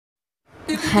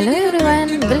Hello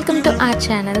everyone, welcome to our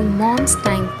channel Mom's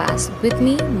Timepass with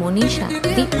me Monisha.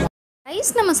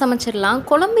 Rice நம்ம சமைச்சிடலாம்,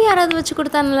 குழம்பு யாராவது வச்சு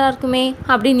கொடுத்தா நல்லா இருக்குமே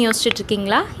அப்படின்னு யோசிச்சுட்டு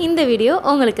இருக்கீங்களா? இந்த வீடியோ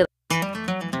உங்களுக்கு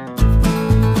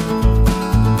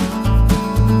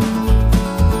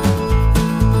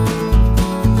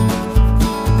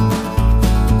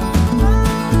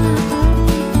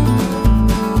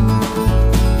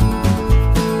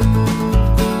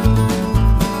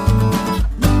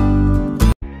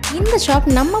இந்த ஷாப்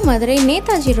நம்ம மதுரை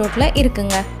நேதாஜி ரோட்ல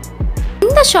இருக்குங்க.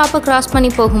 இந்த ஷாப்பை கிராஸ் பண்ணி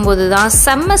போகும்போது தான்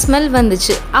செம்ம ஸ்மெல்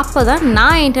வந்துச்சு. அப்போ தான்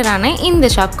நான் என்டர் ஆனேன் இந்த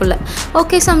ஷாப்புக்குள்ளே.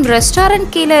 ஓகே, சம் ரெஸ்டாரண்ட்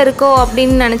கீழே இருக்கோ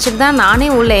அப்படின்னு நினச்சிட்டு தான் நானே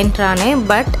உள்ளே என்டர் ஆனேன்.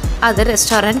 பட் அது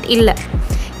ரெஸ்டாரண்ட் இல்லை.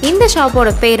 இந்த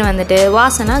ஷாப்போட பேர் வந்துட்டு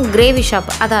வாசனா கிரேவி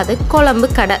ஷாப், அதாவது குழம்பு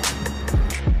கடை.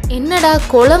 என்னடா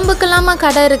குழம்புக்கெல்லாமா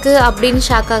கடை இருக்குது அப்படின்னு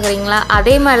ஷாக் ஆகுறீங்களா?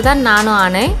 அதே மாதிரி தான் நானும்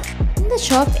ஆனேன். இந்த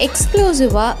ஷாப்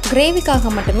எக்ஸ்க்ளூசிவாக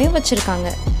கிரேவிக்காக மட்டுமே வச்சுருக்காங்க.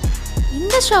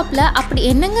 இந்த ஷாப்பில் அப்படி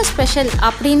என்னங்க ஸ்பெஷல்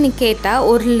அப்படின்னு கேட்டால்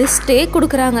ஒரு லிஸ்ட்டே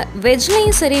கொடுக்குறாங்க.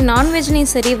 வெஜ்லேயும் சரி நான்வெஜ்லேயும்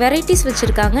சரி வெரைட்டிஸ்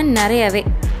வச்சுருக்காங்க நிறையவே.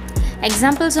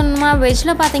 எக்ஸாம்பிள் சொல்லணுமா,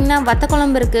 வெஜ்ஜில் பார்த்தீங்கன்னா வத்த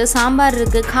குழம்பு இருக்குது, சாம்பார்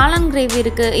இருக்குது, காளான் கிரேவி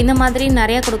இருக்குது, இந்த மாதிரி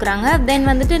நிறையா கொடுக்குறாங்க. தென்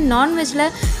வந்துட்டு நான்வெஜ்ஜில்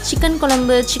சிக்கன்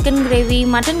குழம்பு, சிக்கன் கிரேவி,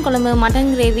 மட்டன் குழம்பு,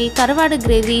 மட்டன் கிரேவி, கருவாடு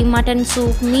கிரேவி, மட்டன்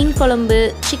சூப், மீன் குழம்பு,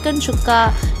 சிக்கன் சுக்கா,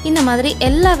 இந்த மாதிரி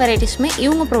எல்லா வெரைட்டிஸுமே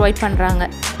இவங்க ப்ரொவைட் பண்ணுறாங்க.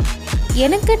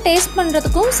 எனக்கு டேஸ்ட்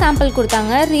பண்ணுறதுக்கும் சாம்பிள்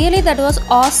கொடுத்தாங்க. Really that was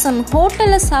awesome.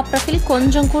 ஹோட்டலில் சாப்பிட்ற ஃபீல்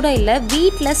கொஞ்சம் கூட இல்லை.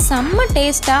 வீட்டில் செம்ம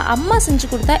டேஸ்ட்டாக அம்மா செஞ்சு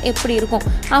கொடுத்தா எப்படி இருக்கும்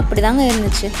அப்படி தாங்க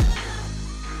இருந்துச்சு.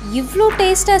 இவ்வளோ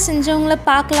டேஸ்ட்டாக செஞ்சவங்கள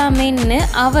பார்க்கலாமேன்னு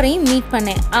அவரையும் மீட்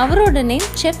பண்ணேன். அவரோட நேம்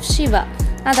செஃப் சிவா,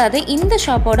 அதாவது இந்த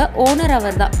ஷாப்போட ஓனர்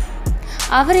அவர் தான்.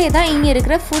 அவரே தான் இங்கே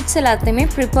இருக்கிற ஃபுட்ஸ் எல்லாத்தையுமே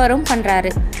ப்ரிப்பேரும்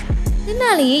பண்ணுறாரு.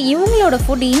 இதனாலேயே இவங்களோட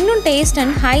ஃபுட் இன்னும் டேஸ்ட்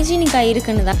அண்ட் ஹைஜீனிக்காக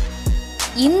இருக்குன்னு தான்.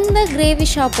 இந்த கிரேவி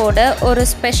ஷாப்போட ஒரு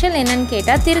ஸ்பெஷல் என்னன்னு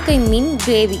கேட்டால் திருக்கை மீன்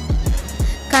கிரேவி.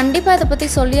 கண்டிப்பாக இதை பற்றி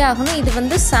சொல்லி ஆகணும். இது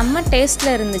வந்து செம்ம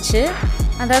டேஸ்ட்டில் இருந்துச்சு.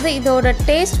 அதாவது இதோட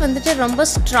டேஸ்ட் வந்துட்டு ரொம்ப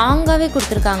ஸ்ட்ராங்காகவே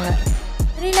கொடுத்துருக்காங்க.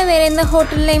 தெரியல வேறு எந்த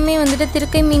ஹோட்டல்லையுமே வந்துட்டு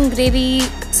திருக்கை மீன் கிரேவி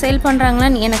சேல்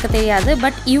பண்ணுறாங்களான்னு எனக்கு தெரியாது.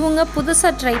 பட் இவங்க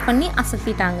புதுசாக ட்ரை பண்ணி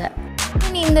அசத்திட்டாங்க.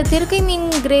 இந்த திருக்கை மீன்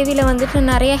கிரேவியில் வந்துட்டு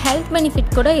நிறைய ஹெல்த்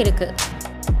பெனிஃபிட் கூட இருக்குது.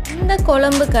 இந்த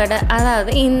குழம்பு கடை,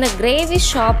 அதாவது இந்த கிரேவி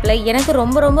ஷாப்பில் எனக்கு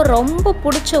ரொம்ப ரொம்ப ரொம்ப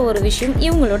பிடிச்ச ஒரு விஷயம்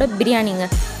இவங்களோட பிரியாணிங்க.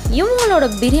 இவங்களோட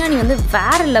பிரியாணி வந்து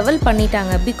வேறு லெவல்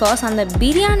பண்ணிட்டாங்க. பிகாஸ் அந்த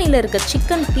பிரியாணியில் இருக்க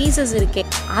சிக்கன் பீசஸ் இருக்கே,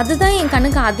 அதுதான் என்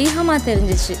கண்ணுக்கு அதிகமாக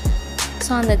தெரிஞ்சிச்சு.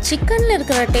 ஸோ அந்த சிக்கனில்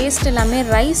இருக்கிற டேஸ்ட் எல்லாமே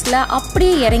ரைஸில்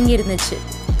அப்படியே இறங்கி இருந்துச்சு.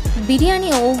 பிரியாணி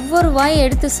ஒவ்வொரு வாய்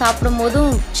எடுத்து சாப்பிடும்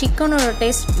போதும் சிக்கனோட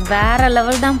டேஸ்ட் வேறு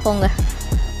லெவல் தான் போங்க.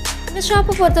 இந்த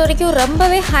ஷாப்பை பொறுத்த வரைக்கும்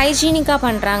ரொம்பவே ஹைஜீனிக்காக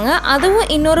பண்ணுறாங்க. அதுவும்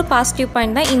இன்னொரு பாசிட்டிவ்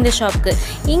பாயிண்ட் தான் இந்த ஷாப்புக்கு.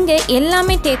 இங்கே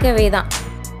எல்லாமே டேக்அவே தான்.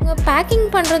 இங்கே பேக்கிங்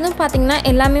பண்ணுறதும் பார்த்திங்கன்னா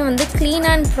எல்லாமே வந்து க்ளீன்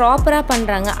அண்ட் ப்ராப்பராக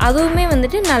பண்ணுறாங்க. அதுவுமே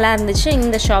வந்துட்டு நல்லா இருந்துச்சு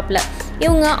இந்த ஷாப்பில்.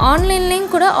 இவங்க ஆன்லைன்லேயும்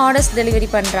கூட ஆர்டர்ஸ் டெலிவரி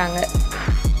பண்ணுறாங்க.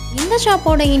 இந்த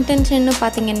ஷாப்போட இன்டென்ஷன்னு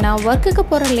பார்த்திங்கன்னா ஒர்க்குக்கு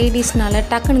போகிற லேடிஸ்னால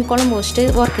டக்குன்னு குழம்பு வச்சுட்டு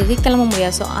ஒர்க்குக்கு கிளம்ப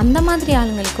முடியாது. ஸோ அந்த மாதிரி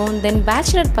ஆளுங்களுக்கும் தென்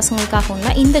பேச்சுலர் பசங்களுக்காகவும்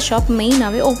தான் இந்த ஷாப்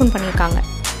மெயினாகவே ஓப்பன் பண்ணியிருக்காங்க.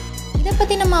 இதை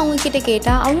பற்றி நம்ம அவங்கக்கிட்ட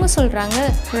கேட்டால் அவங்க சொல்கிறாங்க,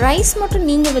 ரைஸ் மட்டும்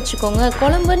நீங்கள் வச்சுக்கோங்க,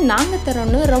 குழம்பு நாங்கள்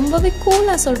தரோன்னு ரொம்பவே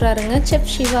கூலாக சொல்கிறாருங்க செஃப்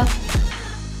சிவா.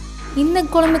 இந்த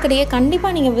குழம்பு கடையை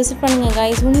கண்டிப்பாக நீங்கள் விசிட் பண்ணுங்கள்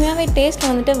கைஸ். உண்மையாகவே டேஸ்ட்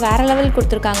வந்துட்டு வேறு லெவல்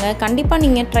கொடுத்துருக்காங்க. கண்டிப்பாக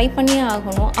நீங்கள் ட்ரை பண்ணியே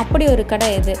ஆகணும். அப்படி ஒரு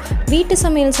கடை இது. வீட்டு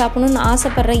சமையல் சாப்பிடணுன்னு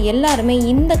ஆசைப்படுற எல்லாருமே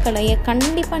இந்த கடையை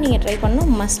கண்டிப்பாக நீங்கள் ட்ரை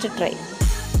பண்ணணும், மஸ்ட் ட்ரை.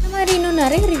 இந்த மாதிரி இன்னும்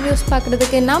நிறைய ரிவ்யூஸ்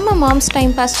பார்க்குறதுக்கு நம்ம மாம்ஸ்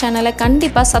டைம் பாஸ் சேனலை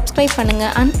கண்டிப்பாக சப்ஸ்கிரைப்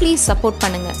பண்ணுங்கள் அண்ட் ப்ளீஸ் சப்போர்ட்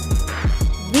பண்ணுங்கள்.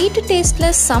 வீட்டு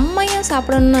டேஸ்ட்டில் செம்மையாக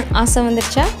சாப்பிடணுன்னு ஆசை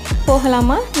வந்துடுச்சா,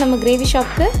 போகலாமா நம்ம கிரேவி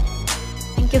ஷாப்புக்கு?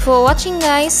 Thank you for watching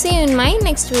guys. See you in my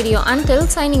next video. Until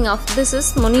signing off, this is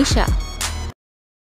Monisha.